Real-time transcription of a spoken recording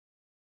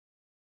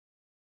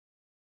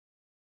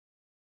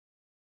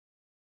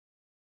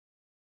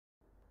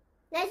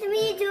Nice to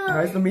meet you.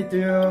 Nice to meet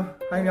you.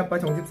 하임이 아빠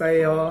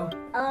정집사예요.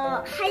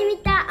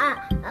 하임이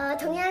딸,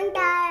 정양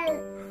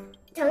딸,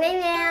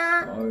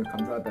 정혜이에요.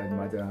 감사하다.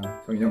 맞아.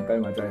 정인영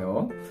딸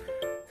맞아요.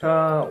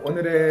 자,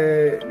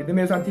 오늘의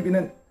믿음의유산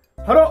TV는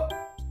바로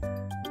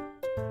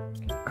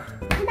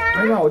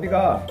하임아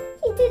어디가?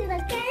 힌트를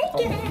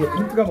넣을게요.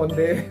 힌트가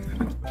뭔데?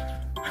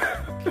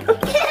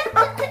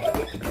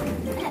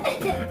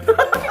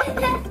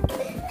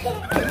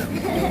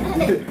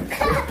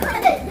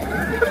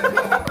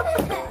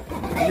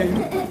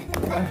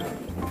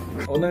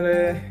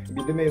 오늘의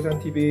믿음의유산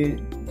TV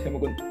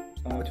제목은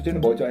주제는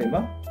뭐죠,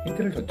 하임아?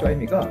 힌트를 줬죠,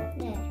 하임이가?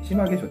 네.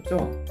 심하게 줬죠?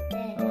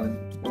 네.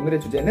 오늘의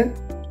주제는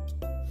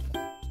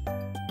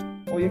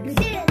얘기해.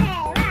 스데반.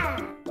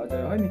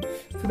 맞아요, 하임이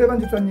스데반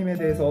집사님에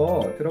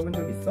대해서 들어본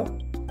적 있어?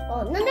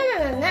 No.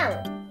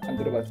 안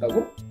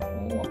들어봤다고?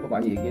 아빠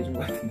많이 얘기해 준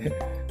것 같은데.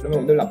 그러면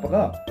오늘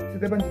아빠가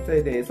스데반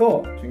집사에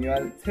대해서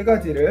중요한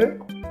 3가지를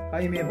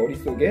하임이의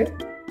머릿속에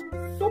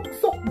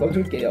쏙쏙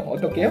넣어줄게요.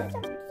 어떻게요?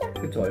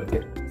 그쵸, 이렇게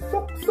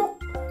쏙쏙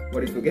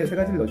머릿속에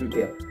 3가지를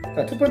넣어줄게요.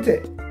 자, 첫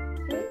번째,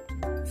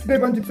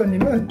 스데반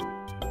집사님은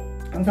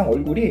항상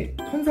얼굴이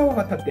천사와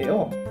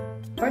같았대요.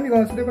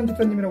 하임이가 스데반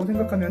집사님이라고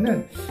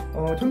생각하면은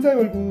천사의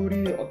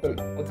얼굴이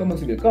어떤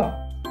모습일까?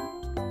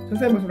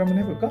 천사의 모습을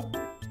한번 해볼까?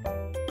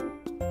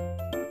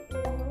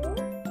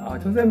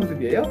 천사의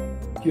모습이에요?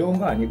 귀여운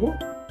거 아니고?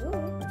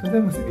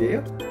 천사의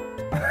모습이에요?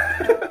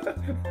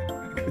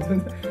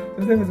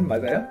 천사의 모습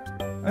맞아요?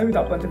 하임이도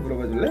아빠한테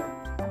물어봐 줄래?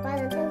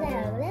 아빠는 천사의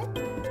얼굴에?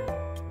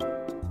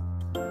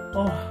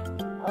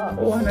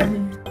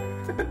 하나님.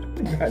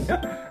 이거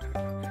아니야?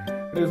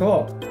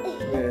 그래서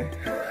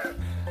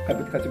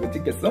같이 못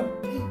찍겠어?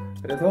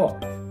 그래서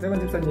스데반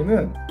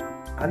집사님은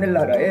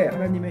하늘나라에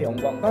하나님의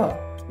영광과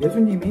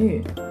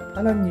예수님이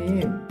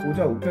하나님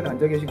보좌 우편에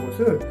앉아 계신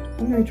것을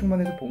성령이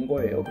충만해서 본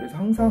거예요. 그래서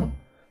항상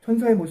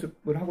천사의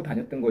모습을 하고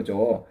다녔던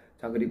거죠.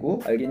 자, 그리고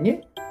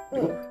알겠니?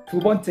 그리고 두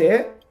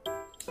번째,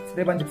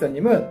 스데반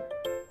집사님은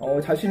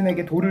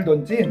자신에게 돌을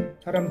던진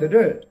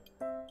사람들을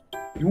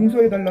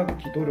용서해달라고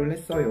기도를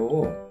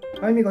했어요.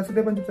 하임이가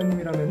스데반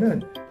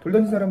집사님이라면은 돌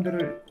던진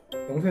사람들을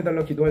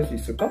용서해달라고 기도할 수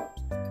있을까?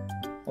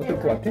 어떨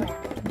것 같아?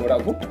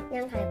 뭐라고?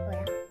 그냥 갈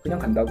거야. 그냥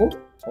간다고?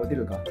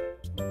 어디를 가?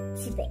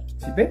 집에.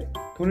 집에?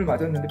 돌을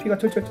맞았는데 피가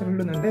철철철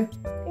흐르는데?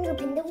 이거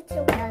밴드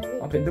붙이러 가야지.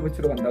 밴드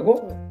붙이러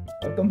간다고? 응.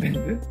 어떤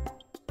밴드?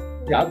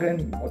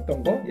 약은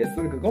어떤 거?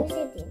 옛솔 그거?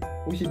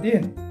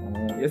 호시딘?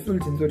 옛솔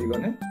진솔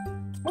이거는?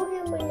 목이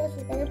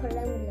물렸을 때는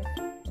벌레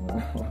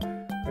물렸어.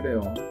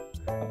 그래요.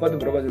 아빠도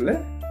물어봐 줄래?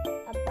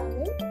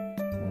 아빠는?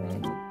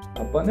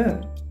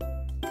 아빠는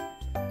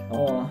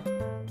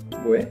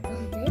뭐해?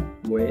 네?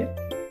 뭐해?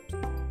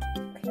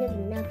 근육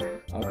있나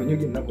봐.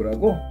 근육이 있나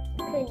보라고?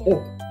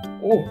 근육.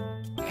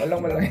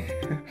 말랑말랑해.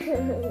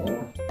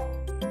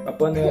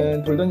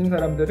 아빠는 돌 던진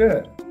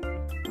사람들을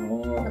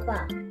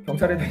아빠.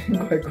 경찰에 다니는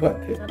거 할 것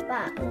같아.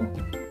 아빠.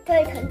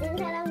 돌 던진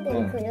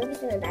사람들이 근육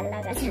있으면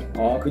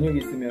날아가잖아. 근육이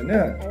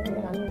있으면은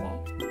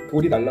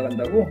돌이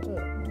날아간다고?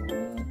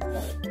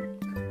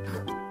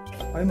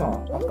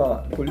 하임아,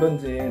 아까 돌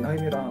던진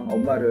하임이랑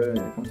엄마를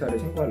경찰에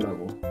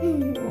신고하려고.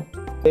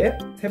 네,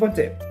 세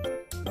번째,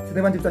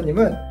 스데반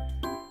집사님은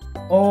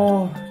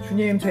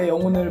주님 제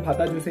영혼을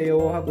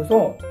받아주세요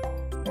하고서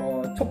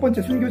첫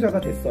번째 순교자가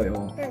됐어요.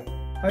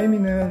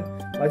 하임이는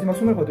마지막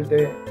숨을 거둘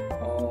때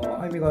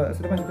하임이가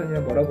스데반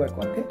집사님이랑 뭐라고 할 것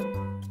같아?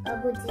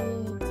 아버지,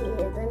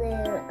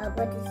 지금은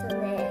아버지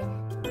손에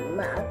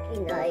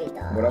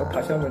맡기나이다. 뭐라고?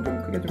 다시 한번 좀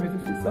크게 좀 해줄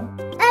수 있어?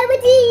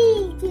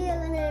 아버지,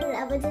 지금은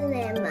아버지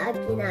손에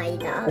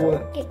맡기나이다.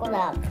 그건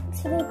깨꼬라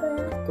죽을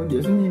거야. 그건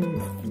예수님이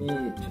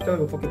십자가에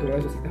못 박혀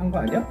돌아가셨을 때 한 거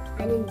아니야?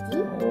 아닌지?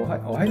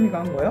 하임이가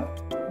한 거야?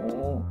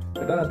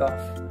 대단하다.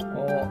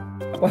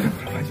 아빠도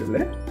물어봐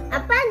줄래?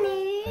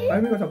 아빠는?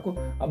 하임이가 자꾸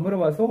안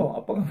물어봐서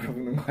아빠가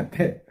물어보는 것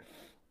같아.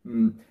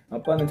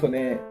 아빠는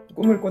전에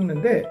꿈을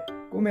꿨는데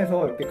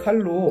꿈에서 이렇게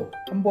칼로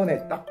한 번에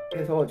딱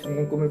해서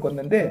죽는 꿈을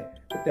꿨는데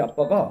그때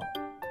아빠가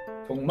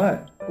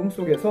정말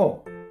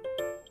꿈속에서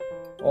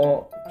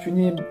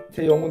주님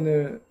제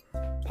영혼을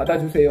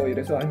받아주세요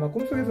이래서 하임아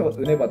꿈속에서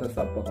은혜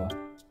받았어. 아빠가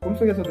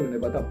꿈속에서도 은혜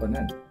받아.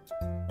 아빠는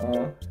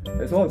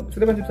그래서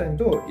스데반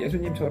집사님도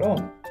예수님처럼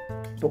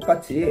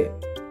똑같이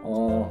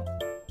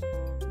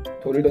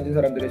돌을 던진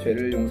사람들의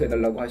죄를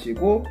용서해달라고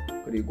하시고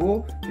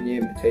그리고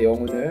주님 제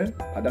영혼을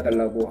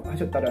받아달라고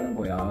하셨다라는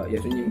거야.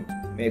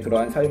 예수님의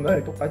그러한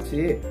삶을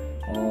똑같이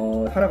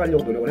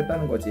살아가려고 노력을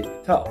했다는 거지.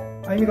 자,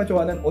 하임이가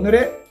좋아하는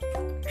오늘의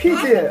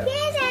퀴즈!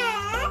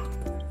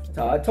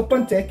 자, 첫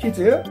번째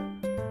퀴즈.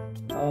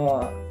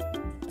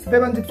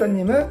 스데반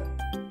집사님은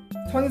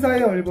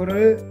천사의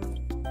얼굴을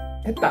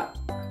했다.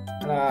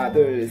 하나,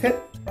 둘, 셋.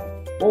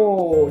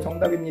 오,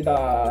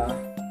 정답입니다.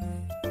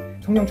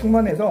 성령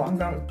충만해서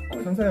항상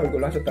천사의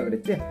얼굴로 하셨다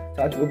그랬지?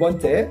 자, 두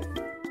번째.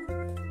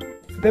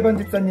 스데반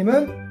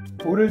집사님은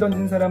돌을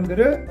던진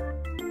사람들을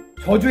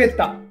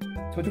저주했다.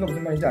 저주가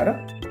무슨 말인지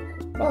알아?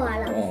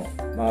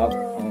 알아.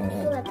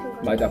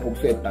 맞아,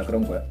 복수했다.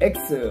 그런 거야.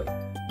 X.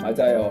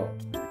 맞아요.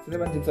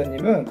 스데반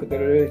집사님은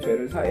그들을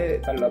죄를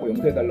사해달라고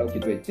용서해달라고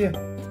기도했지?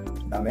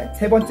 다음에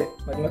세 번째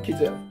마지막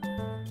퀴즈.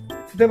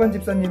 스데반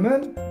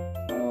집사님은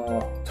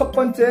첫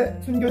번째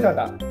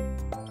순교자다.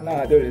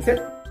 하나, 둘, 셋.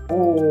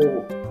 오,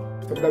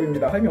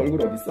 정답입니다. 하임이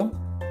얼굴 어딨어?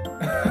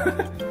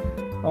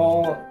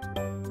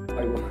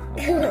 아이고.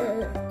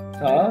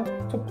 자,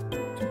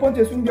 첫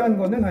번째 순교한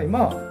거는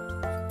하임아,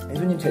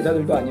 예수님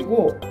제자들도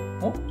아니고,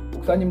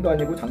 목사님도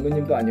아니고,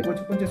 장로님도 아니고,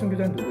 첫 번째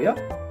순교자는 누구야?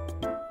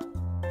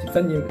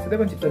 집사님,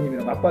 스데반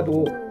집사님이랑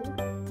아빠도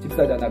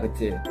집사잖아,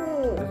 그치?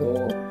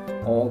 그래서,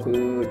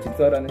 그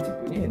집사라는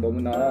직분이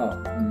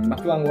너무나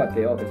막중한 것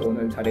같아요. 그래서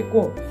오늘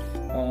잘했고,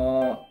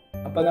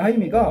 아빠는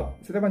하임이가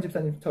스데반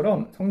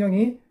집사님처럼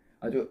성령이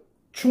아주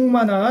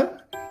충만한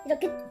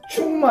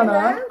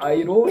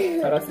아이로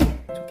자랐으면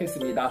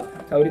좋겠습니다.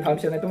 자, 우리 다음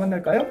시간에 또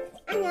만날까요?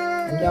 안녕.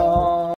 안녕.